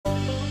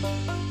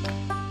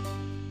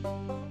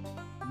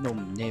หนุ่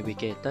มเนวิ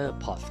เกเตอร์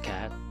พอดแค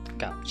สต์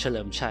กับเฉ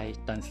ลิมชัย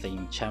ตันสิง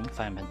ห์แชมป์แฟ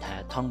นพันธุ์แท้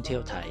ท่องเที่ย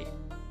วไทย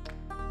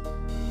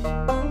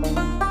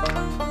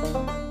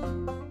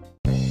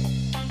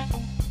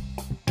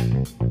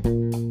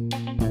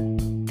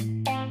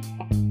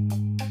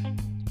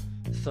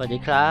สวัสดี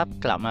ครับ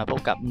กลับมาพบ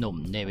กับหนุ่ม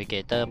เนวิเก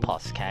เตอร์พอ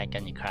ดแคสต์กั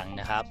นอีกครั้ง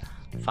นะครับ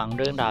ฟังเ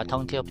รื่องราวท่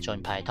องเที่ยวผจญ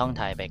ภัยท่องไ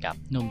ทยไปกับ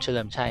หนุ่มเฉ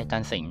ลิมชัยตั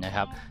นสิงห์นะค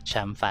รับแช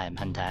มป์แฟน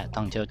พันธุ์แท้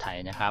ท่องเที่ยวไทย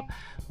นะครับ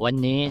วัน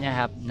นี้นะค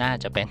รับน่า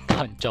จะเป็นต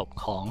อนจบ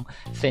ของ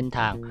เส้นท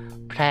าง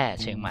แพร่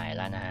เชียงใหม่แ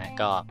ล้วนะฮะ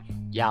ก็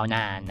ยาวน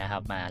านนะครั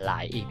บมาหลา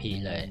ย EP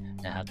เลย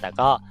นะครับแต่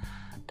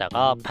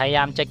ก็พยาย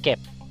ามจะเก็บ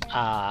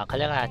เขาเ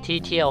รียกว่าที่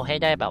เที่ยวให้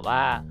ได้แบบว่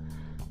า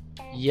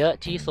เยอะ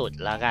ที่สุด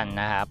แล้วกัน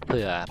นะครับเ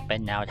ผื่อเป็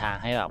นแนวทาง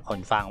ให้แบบคน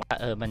ฟังว่า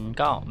มัน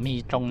ก็มี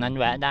ตรงนั้น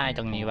แวะได้ต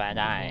รงนี้แวะ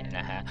ได้น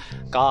ะฮะ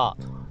ก็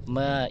เ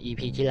มื่อ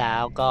EP ที่แล้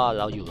วก็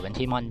เราอยู่กัน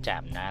ที่ม่อนแจ่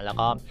มนะแล้ว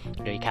ก็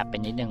รีแคปเป็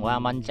นนิดนึงว่า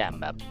ม่อนแจ่ม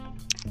แบบ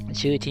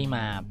ชื่อที่ม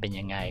าเป็น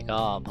ยังไง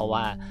ก็เพราะ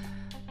ว่า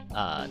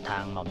ทา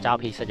งหม่อมเจ้า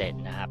พีเสด็จ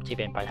นะครับที่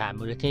เป็นประธาน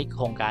มูลนิธิโ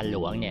ครงการหล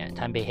วงเนี่ย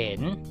ท่านไปเห็น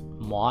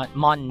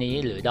ม่อนนี้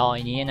หรือดอย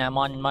นี้นะ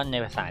ม่อนใน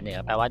ภาษาเหนือ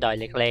แปลว่าดอย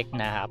เล็ก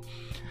ๆนะครับ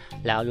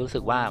แล้วรู้สึ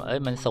กว่า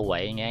มันสวย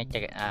อย่างเงี้ย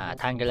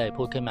ท่านก็เลย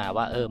พูดขึ้นมา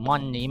ว่าม่อ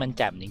นนี้มันแ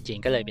จ่มจริง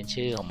ๆก็เลยเป็น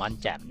ชื่อของม่อน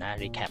แจ่มนะ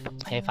รีแคป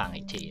ให้ฟัง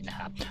อีกทีนะค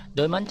รับโด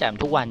ยม่อนแจ่ม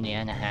ทุกวันนี้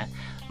นะฮะ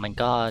มัน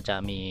ก็จะ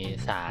มี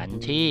สถาน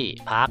ที่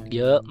พักเ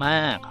ยอะม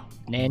าก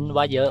เน้น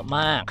ว่าเยอะม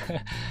าก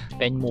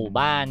เป็นหมู่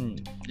บ้าน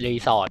รี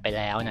สอร์ทไป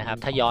แล้วนะครับ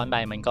ถ้าย้อนไป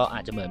มันก็อา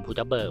จจะเหมือนพุท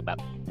ธเบิกแบบ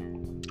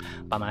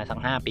ประมาณสัก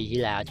5 ปี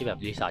ที่แล้วที่แบบ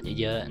รีสอร์ท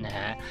เยอะๆนะฮ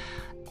ะ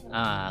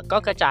ก็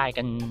กระจ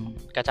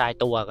าย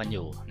ตัวกันอ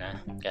ยู่นะ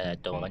กระจาย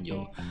ตัวกันอยู่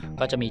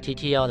ก็จะมีที่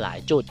เที่ยวหลาย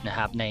จุดนะค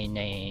รับใ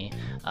น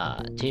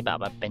ที่แบบ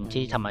ว่าเป็น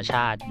ที่ธรรมช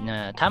าติ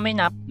ถ้าไม่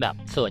นับแบบ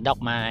สวนดอก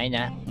ไม้น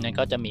ะนั่น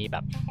ก็จะมีแบ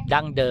บ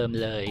ดั้งเดิม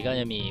เลยก็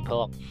จะมีพ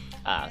วก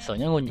สวน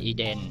องุ่นอี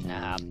เดนน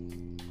ะครับ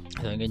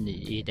สวนองุ่น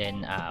อีเดน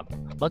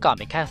เมื่อก่อน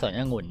เป็นแค่สวน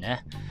องุ่นนะ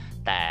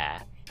แต่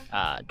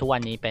ทุกวั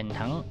นนี้เป็น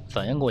ทั้งส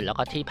วนองุ่นแล้ว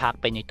ก็ที่พัก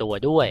ไปในตัว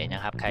ด้วยน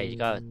ะครับใคร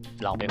ก็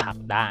ลองไปพัก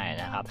ได้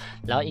นะครับ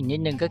แล้วอีกนิด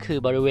นึงก็คือ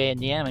บริเวณ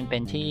นี้มันเป็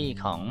นที่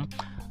ของ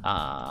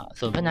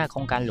ศูนย์พัฒนาโคร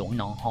งการหลวง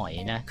หนองหอย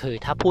นะคือ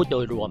ถ้าพูดโด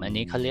ยรวมอัน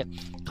นี้เขาเ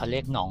รี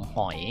ยกหนองห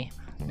อย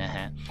นะฮ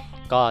ะ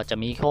ก็จะ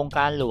มีโครงก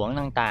ารหลวง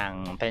ต่าง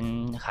ๆเป็น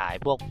ขาย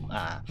พวก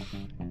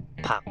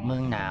ผักเมื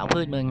องหนาวพื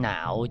ชเมืองหนา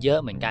วเยอะ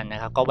เหมือนกันน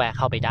ะครับก็แวะเ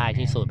ข้าไปได้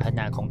ที่ศูนย์พัฒ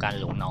นาโครงการ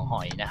หลวงหนองห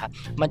อยนะครับ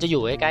มันจะอ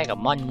ยู่ใกล้ๆกับ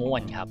ม่อนม่ว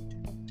นครับ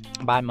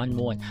บ้านม่อน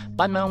ม่วน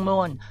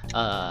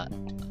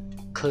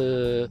คือ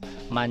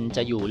มันจ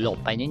ะอยู่หลบ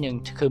ไปนิดนึง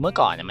คือเมื่อ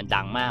ก่อนเนี่ยมัน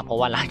ดังมากเพราะ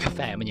ว่าร้านกาแฟ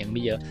มันยังไ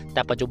ม่เยอะแ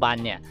ต่ปัจจุบัน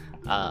เนี่ย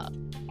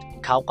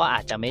เขาก็อ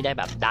าจจะไม่ได้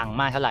แบบดัง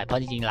มากเท่าไหร่เพราะ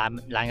จริงๆ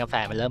ร้านกาแฟ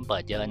มันเริ่มเปิ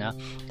ดเยอะนะ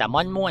แต่ม่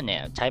อนม่วนเนี่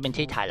ยใช้เป็น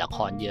ที่ถ่ายละค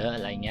รเยอะอ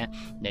ะไรเงี้ย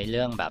ในเ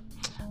รื่องแบบ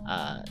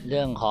เ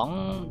รื่องของ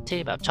ที่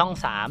แบบช่อง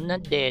3ณ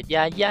เดชน์ย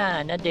าย่า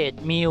ณเดช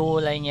น์มิว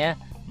อะไรเงี้ย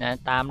นะ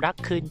ตามรัก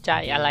คืนใจ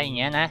อะไรอย่าง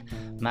เงี้ยนะ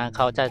มาเข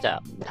าจะ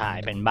ถ่าย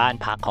เป็นบ้าน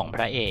พักของพ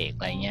ระเอก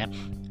อะไรเงี้ย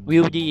วิ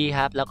วดีค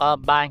รับแล้วก็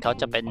บ้านเขา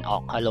จะเป็นออ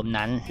กอารมณ์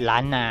นั้นล้า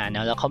นนาเน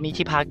าะแล้วเขามี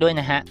ที่พักด้วย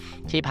นะฮะ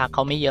ที่พักเข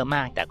าไม่เยอะม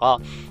ากแต่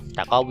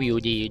ก็วิว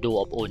ดีดู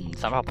อบอุ่น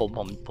สำหรับ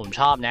ผม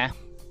ชอบนะ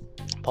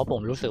เพราะผ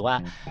มรู้สึกว่า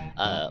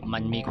มั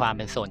นมีความเ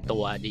ป็นส่วนตั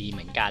วดีเห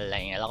มือนกันอะไร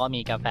เงี้ยแล้วก็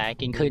มีกาแฟ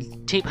กินคือ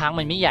ที่พัก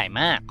มันไม่ใหญ่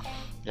มาก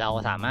เรา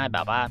สามารถแบ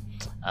บว่า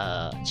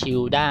ชิ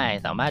ลได้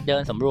สามารถเดิ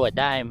นสำรวจ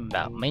ได้แบ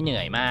บไม่เหนื่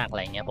อยมากอะไ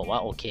รเงี้ยผมว่า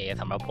โอเค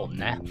สำหรับผม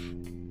นะ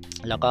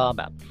แล้วก็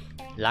แบบ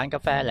ร้านกา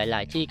แฟหล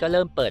ายๆที่ก็เ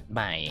ริ่มเปิดใ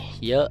หม่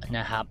เยอะน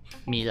ะครับ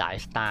มีหลาย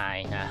สไต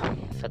ล์นะ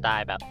สไต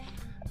ล์แบบ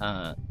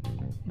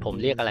ผม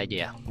เรียกอะไรเ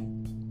ดียว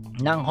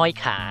นั่งห้อย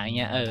ขาเ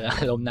งี้ย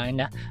อารมณ์นั้น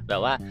นะแบ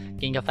บว่า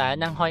กินกาแฟ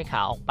นั่งห้อยข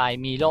าออกไป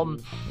มีร่ม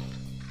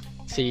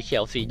สีเขี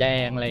ยวสีแด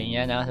งอะไรเ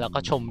งี้ยนะแล้วก็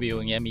ชมวิว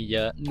อย่างเงี้ยมีเย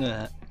อะน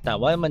ะแต่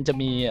ว่ามันจะ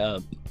มี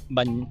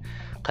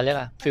เขาเรียก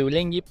ว่าฟีล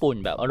ลิ่งญี่ปุ่น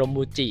แบบอารมณ์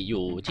มูจิอ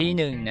ยู่ที่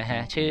หนึ่งนะฮ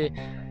ะ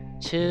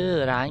ชื่อ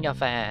ร้านกา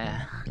แฟ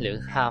หรือ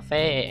คาเ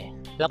ฟ่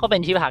แล้วก็เป็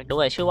นที่พักด้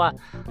วยชื่อว่า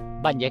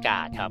บรรยากา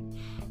ศครับ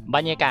บ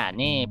รรยากาศ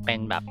นี่เป็น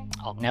แบบ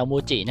ออกแนวมู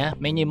จินะ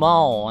มินิมอ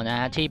ลน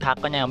ะที่พัก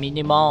ก็แนวมิ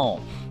นิมอล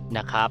น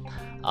ะครับ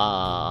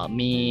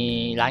มี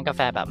ร้านกาแ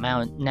ฟแบบ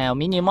แนว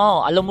มินิมอล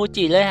อารมณ์มู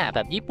จิเลยฮะแบ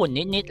บญี่ปุ่น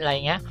นิดๆอะไร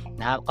เงี้ย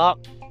นะครับก็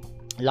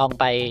ลอง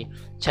ไป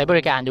ใช้บ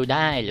ริการดูไ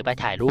ด้หรือไป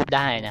ถ่ายรูปไ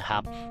ด้นะครั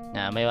บน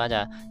ะไม่ว่าจะ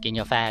กิน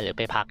กาแฟหรือไ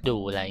ปพักดู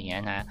อะไรเงี้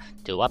ยนะ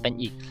ถือว่าเป็น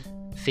อีก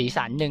สี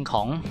สันหนึ่งข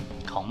อง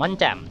ม่อน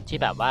แจ่มที่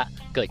แบบว่า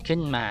เกิดขึ้น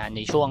มาใน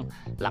ช่วง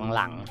ห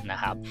ลังๆนะ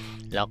ครับ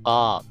แล้วก็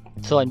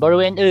ส่วนบริ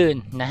เวณอื่น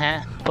นะฮะ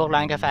พวกร้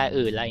านกาแฟ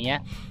อื่นอะไรเงี้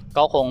ย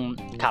ก็คง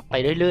ขับไป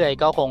เรื่อย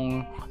ๆก็คง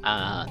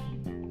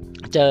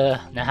เจอ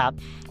นะครับ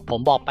ผม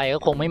บอกไปก็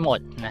คงไม่หมด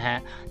นะฮะ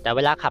แต่เว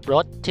ลาขับร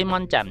ถที่ม่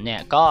อนแจ่มเนี่ย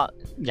ก็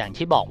อย่าง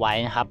ที่บอกไว้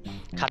นะครับ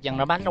ขับอย่าง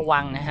ระมัดระวั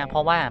งนะฮะเพร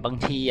าะว่าบาง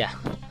ที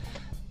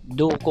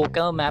ดู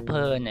Google Map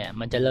เนี่ย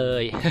มันจะเล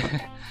ย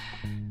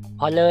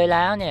พอเลยแ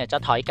ล้วเนี่ยจะ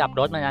ถอยกลับ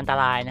รถมันอันต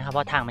รายนะครับเพ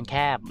ราะทางมันแค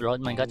บรถ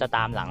มันก็จะต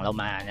ามหลังเรา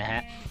มานะฮ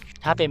ะ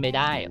ถ้าเป็นไปไ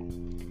ด้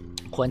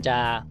ควรจ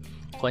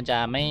ะ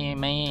ไ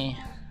ม่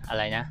อะไ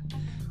รนะ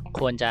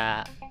ควรจะ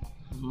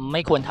ไ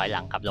ม่ควรถอยห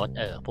ลังขับรถ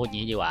พูด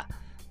งี้ดีกว่า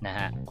นะฮ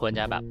ะควร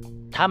จะแบบ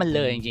ถ้ามันเล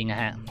ยจริงๆน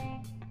ะฮะ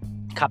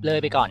ขับเลย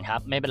ไปก่อนครับ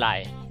ไม่เป็นไร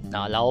เน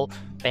าะแล้ว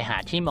ไปหา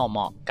ที่เหม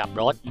าะๆกับ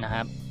รถนะค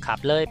รับขับ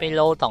เลยไปโ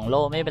ล2โล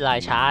ไม่เป็นไร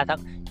ช้าสัก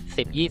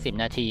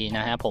10-20 นาทีน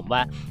ะฮะผมว่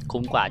า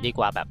คุ้มกว่าดีก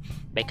ว่าแบบ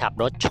ไปขับ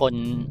รถชน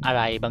อะไ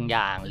รบางอ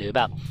ย่างหรือแ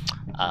บบ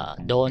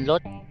โดนร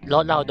ถ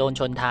เราโดน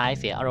ชนท้าย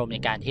เสียอารมณ์ใน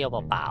การเที่ยวเ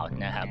ปล่า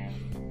ๆนะครับ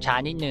ช้า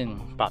นิดนึง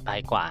ปลอดภัย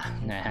กว่า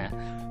นะฮะ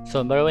ส่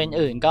วนบริเวณ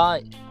อื่นก็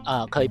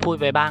เคยพูด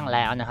ไปบ้างแ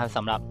ล้วนะครับส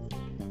ำหรับ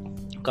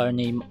กร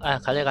ณี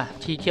เขาเรียกว่า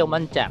ที่เที่ยวม่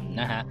อนแจ่ม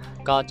นะฮะ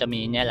ก็จะมี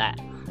เนี่ยแหละ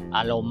อ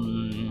ารม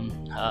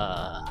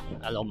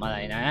ณ์อะไร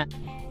นะ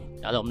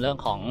อารมณ์เรื่อง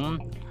ของ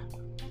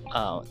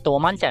ตัว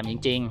ม่อนแจ่มจ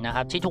ริงๆนะค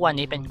รับที่ทุกวัน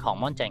นี้เป็นของ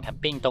ม่อนแจ่มแคม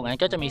ปิ้งตรงนั้น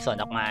ก็จะมีสวน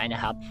ดอกไม้น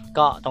ะครับ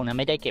ก็ตรงนั้น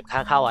ไม่ได้เก็บค่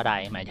าเข้าอะไร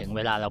หมายถึงเ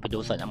วลาเราไปดู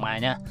สวนดอกไม้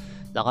เนี่ย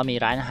เราก็มี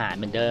ร้านอาหาร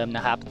เหมือนเดิมน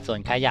ะครับส่วน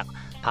ใครอยาก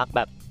พักแ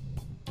บบ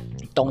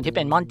ตรงที่เ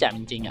ป็นม่อนแจ่ม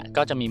จริงๆ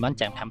ก็จะมีม่อนแ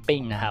จ่มแคมปิ้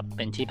งนะครับเ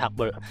ป็นที่พัก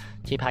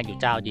อยู่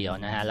เจ้าเดียว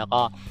นะฮะแล้ว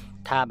ก็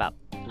ถ้าแบบ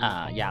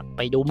อยากไ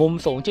ปดูมุม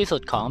สูงที่สุ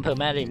ดของอำเภอ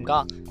แม่ริมก็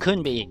ขึ้น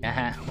ไปอีกนะ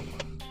ฮะ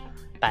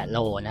8 โล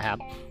นะครับ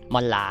ม่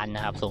อนล้านน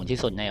ะครับสูงที่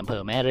สุดในอำเภ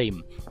อแม่ริม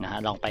นะฮะ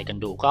ลองไปกัน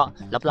ดูก็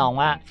รับรอง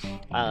ว่า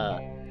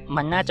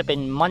มันน่าจะเป็น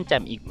ม่อนแจ่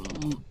มอีก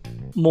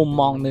มุม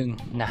มองหนึ่ง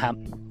นะครับ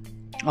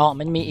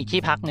มันมีอีก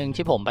ที่พักหนึ่ง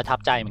ที่ผมประทับ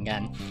ใจเหมือนกั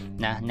น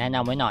นะแนะน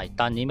ำไว้หน่อย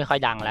ตอนนี้ไม่ค่อย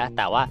ดังแล้วแ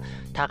ต่ว่า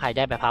ถ้าใครไ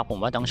ด้ไปพักผม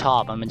ว่าต้องชอ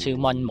บมันชื่อ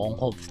ม่อนมง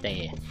โฮมสเต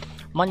ย์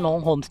ม่อนมง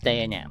โฮมสเต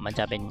ย์เนี่ยมัน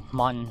จะเป็น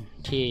ม่อน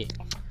ที่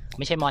ไ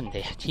ม่ใช่ม่อนเล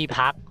ยที่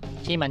พัก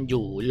ที่มันอ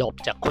ยู่หลบ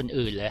จากคน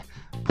อื่นเลย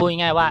พูด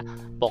ง่ายๆว่า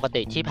ปก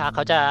ติที่พักเข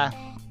า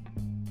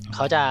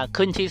จะ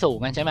ขึ้นที่สูง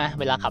กันใช่ไหม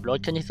เวลาขับรถ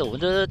ขึ้นที่สูง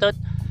ตึ๊ด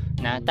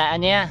ๆนะแต่อั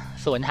นเนี้ย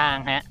สวนทาง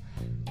ฮะ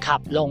ขั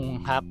บลง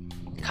ครับ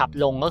ขับ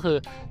ลงก็คือ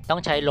ต้อ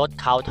งใช้รถ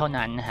เขาเท่า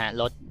นั้นนะฮะ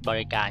รถบ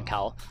ริการเข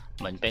า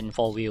เหมือนเป็น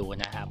4 wheel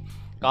นะครับ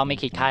ก็ไม่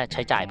คิดค่าใ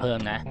ช้จ่ายเพิ่ม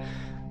นะ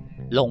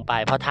ลงไป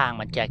เพราะทาง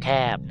มันแค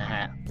บนะฮ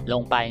ะล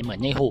งไปเหมือน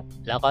ในหุบ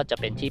แล้วก็จะ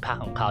เป็นที่พัก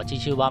ของเขาที่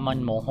ชื่อว่าม่อน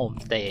โมโฮม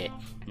สเตย์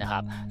นะครั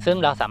บซึ่ง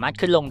เราสามารถ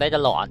ขึ้นลงได้ต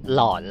ล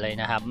อดเลย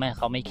นะครับเ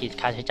ขาไม่คิด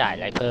ค่าใช้จ่ายอ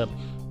ะไรเพิ่ม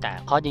แต่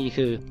ข้อดี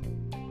คือ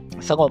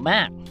สงบม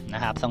ากน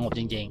ะครับสงบ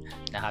จริง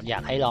ๆนะครับอยา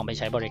กให้ลองไปใ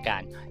ช้บริกา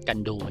รกัน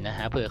ดูนะฮ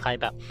ะเผื่อใคร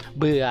แบบ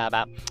เบื่อแบ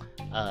บ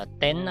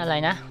เต็นท์อะไร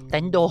นะเต็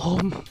นท์โด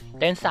ม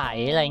เต็นท์ใส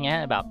อะไรเงี้ย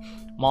แบบ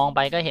มองไป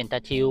ก็เห็นแต่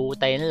ทิว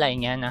เต็นท์อะไร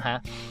เงี้ยนะฮะ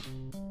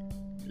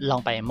ลอ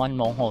งไปม่อน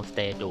มงโฮมสเต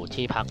ย์ดู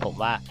ที่พักผม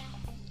ว่า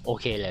โอ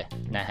เคเลย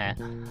นะฮะ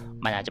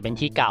มันอาจจะเป็น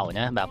ที่เก่า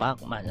นะแบบว่า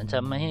มันจะ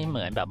ไม่เห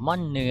มือนแบบม่อ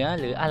นเนื้อ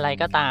หรืออะไร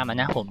ก็ตาม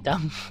นะผม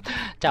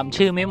จำ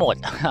ชื่อไม่หมด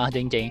จ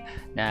ริง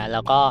ๆนะแล้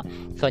วก็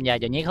ส่วนใหญ่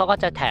เดี๋ยวนี้เขาก็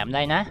จะแถมอะไ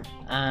รนะ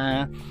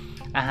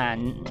อาหาร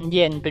เ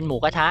ย็นเป็นหมู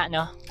กระทะเน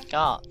าะ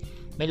ก็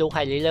ไม่รู้ใค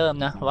รเริ่ม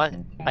นะว่า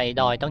ไป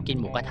ดอยต้องกิน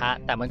หมูกระทะ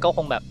แต่มันก็ค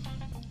งแบบ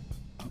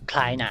คล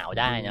ายหนาว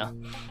ได้เนาะ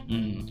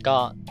ก็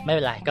ไม่เ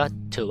ป็นไรก็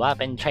ถือว่า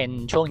เป็นเทรน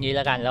ด์ช่วงนี้แ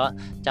ล้วกันแล้ว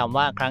จำ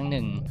ว่าครั้งห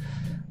นึ่ง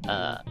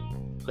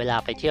เวลา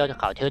ไปเที่ยว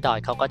เขาเที่ยวดอย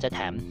เขาก็จะแถ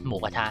มหมู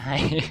กระทะให้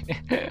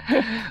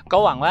ก็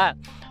หวังว่า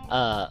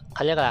เข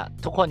าเรียกอะไร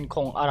ทุกคนค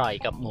งอร่อย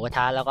กับหมูกระท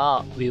ะแล้วก็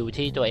วิว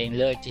ที่ตัวเอง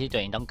เลือกที่ตัว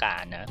เองต้องกา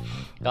รนะ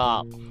ก็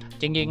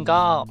จริงๆ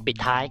ก็ปิด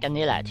ท้ายกัน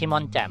นี่แหละที่ม่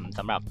อนแจ่มส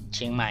ำหรับเ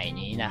ชียงใหม่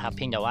นี้นะครับเ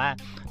พียงแต่ว่า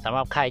สำห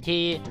รับใคร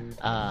ที่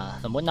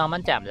สมมุตินอนม่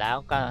อนแจ่มแล้ว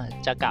ก็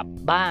จะกลับ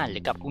บ้านหรื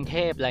อกลับกรุงเท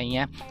พอะไรเ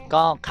งี้ย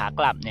ก็ขา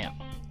กลับเนี่ย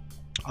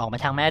ออกมา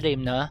ทางแม่ริ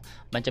มเนอะ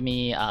มันจะมี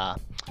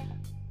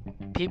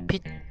พิ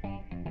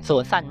ส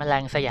วนสัตว์แมล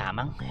งสยาม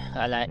มั้ง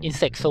อะไรอิน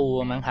เสกซู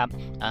มั้งครับ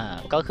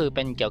ก็คือเ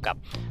ป็นเกี่ยวกับ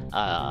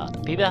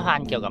พิพิธภัณ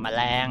ฑ์เกี่ยวกับแม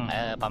ลง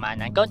ประมาณ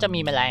นั้นก็จะมี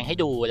แมลงให้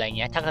ดูอะไรเ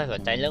งี้ยถ้าใครส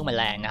นใจเรื่องแม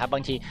ลงนะครับบ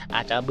างทีอ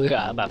าจจะเบื่อ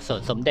แบบสว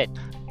นสมเด็จ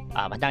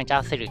พระนางเจ้า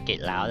สิริกิ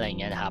ติ์แล้วอะไร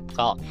เงี้ยนะครับ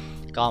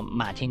ก็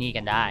มาที่นี่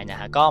กันได้นะ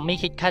ฮะก็ไม่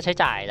คิดค่าใช้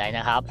จ่ายอะไร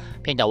นะครับ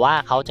เพียงแต่ว่า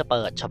เขาจะเ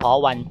ปิดเฉพาะ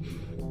วัน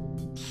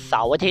เส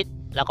าร์อาทิตย์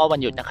แล้วก็วัน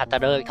หยุดนักขัต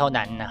ฤกษ์เท่า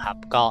นั้นนะครับ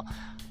ก็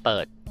เปิ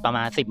ดประม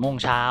าณ 10 โมง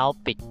เช้า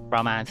ปิดปร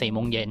ะมาณ 4 โม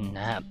งเย็น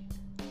นะครับ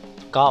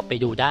ก็ไป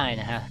ดูได้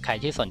นะฮะใคร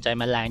ที่สนใจ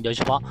แมลงโดยเ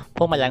ฉพาะพ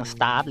วกแมลงส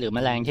ตาร์ฟหรือแม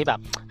ลงที่แบบ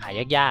หา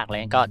ยากๆอะไร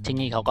ก็ที่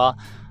นี่เขาก็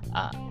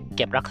เ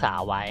ก็บรักษา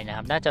ไว้นะค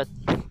รับน่าจะ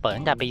เปิด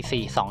ตั้งแต่ปี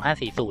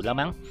2540แล้ว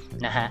มั้ง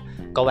นะฮะ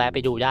ก็แวะไป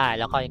ดูได้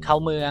แล้วก็เข้า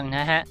เมืองน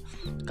ะฮะ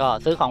ก็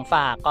ซื้อของฝ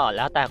ากก็แ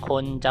ล้วแต่ค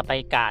นจะไป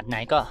กาดไหน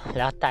ก็แ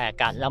ล้วแต่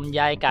กาดลำไย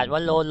กาดวั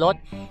ดโลรถ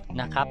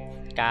นะครับ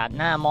กาด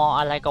หน้ามอ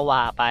อะไรก็ว่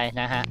าไป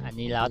นะฮะอัน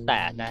นี้แล้วแต่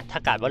นะถ้า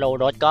กาดวัดโล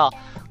รถ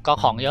ก็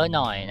ของเยอะห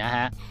น่อยนะฮ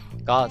ะ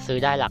ก็ซื้อ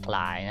ได้หลากหล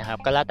ายนะครับ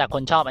ก็แล้วแต่ค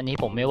นชอบอันนี้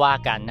ผมไม่ว่า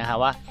กันนะฮะ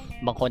ว่า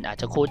บางคนอาจ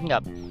จะคุ้นกั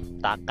บ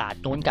กาด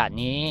นู้นกาด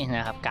นี้น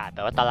ะครับกาดแป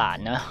ลว่าตลาด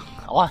นะ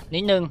นิ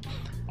ดนึง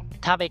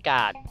ถ้าไปก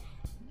าด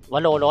วั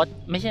ดโลรถ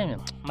ไม่ใช่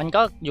มัน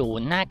ก็อยู่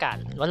หน้ากาด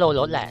วัดโล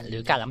รถแหละหรื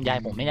อกาดลำไย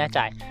ผมไม่แน่ใจ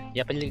อ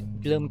ย่าไป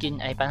ลืมกิน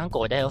ไอ้ปลาท่องโก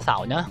ะไดโนเสา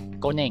ร์เนอะ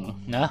โกเน่ง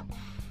เนอะ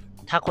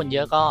ถ้าคนเย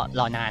อะก็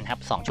รอนานครับ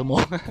2 ชั่วโม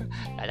ง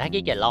แต่ถ้า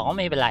ขี้เกียจรอก็ไ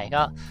ม่เป็นไร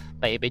ก็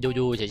ไป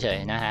ดูเฉย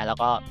ๆนะฮะแล้ว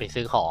ก็ไป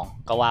ซื้อของ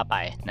ก็ว่าไป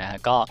นะ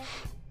ก็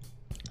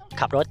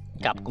ขับรถ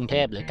กลับกรุงเท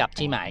พหรือกลับ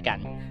ที่หมายกัน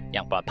อย่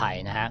างปลอดภัย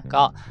นะฮะ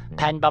ก็แ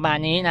ผนประมาณ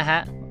นี้นะฮะ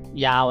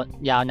ยา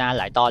วนาน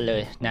หลายตอนเล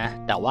ยนะ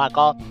แต่ว่า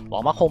ก็หวั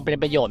งว่าคงเป็น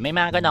ประโยชน์ไม่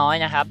มากก็น้อย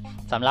นะครับ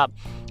สำหรับ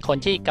คน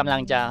ที่กำลั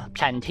งจะแพ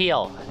ลนเที่ยว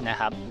นะ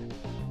ครับ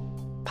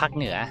ภาคเ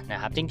หนือนะ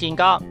ครับจริง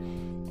ๆก็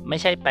ไม่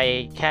ใช่ไป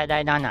แค่ได้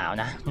หน้าหนาว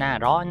นะหน้า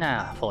ร้อนหน้า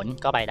ฝน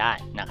ก็ไปได้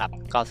นะครับ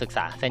ก็ศึกษ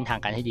าเส้นทาง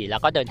กันให้ดีแล้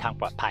วก็เดินทาง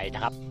ปลอดภัยน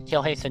ะครับเที่ย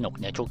วให้สนุก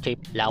ในทุกทริป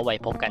แล้วไว้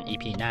พบกัน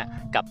EP หน้า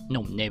กับห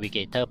นุ่ม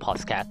Navigator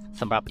Podcast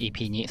สำหรับ EP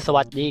นี้ส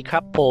วัสดีครั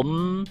บผม